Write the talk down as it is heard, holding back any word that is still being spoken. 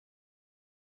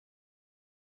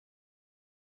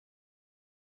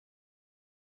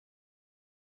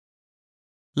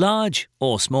Large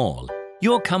or small,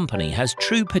 your company has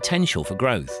true potential for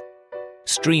growth.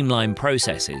 Streamline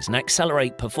processes and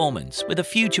accelerate performance with a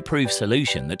future-proof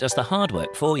solution that does the hard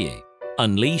work for you.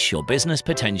 Unleash your business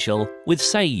potential with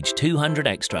Sage 200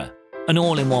 Extra, an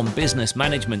all-in-one business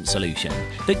management solution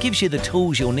that gives you the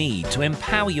tools you'll need to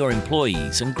empower your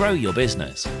employees and grow your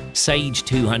business. Sage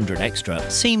 200 Extra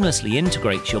seamlessly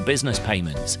integrates your business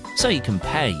payments so you can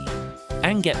pay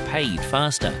and get paid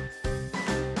faster.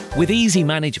 With easy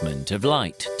management of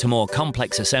light to more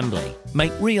complex assembly,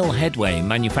 make real headway in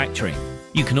manufacturing.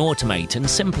 You can automate and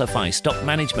simplify stock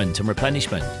management and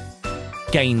replenishment.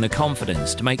 Gain the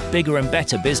confidence to make bigger and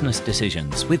better business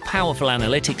decisions with powerful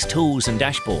analytics tools and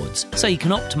dashboards so you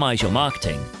can optimize your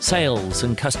marketing, sales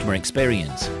and customer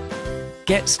experience.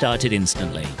 Get started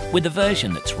instantly with the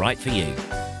version that's right for you.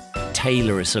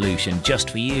 Tailor a solution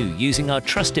just for you using our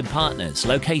trusted partners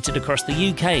located across the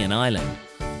UK and Ireland.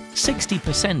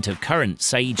 60% of current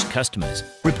Sage customers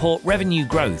report revenue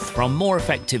growth from more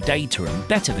effective data and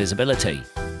better visibility.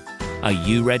 Are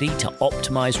you ready to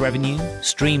optimize revenue,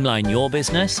 streamline your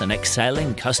business and excel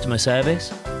in customer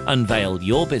service? Unveil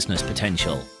your business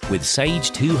potential with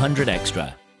Sage 200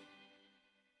 Extra.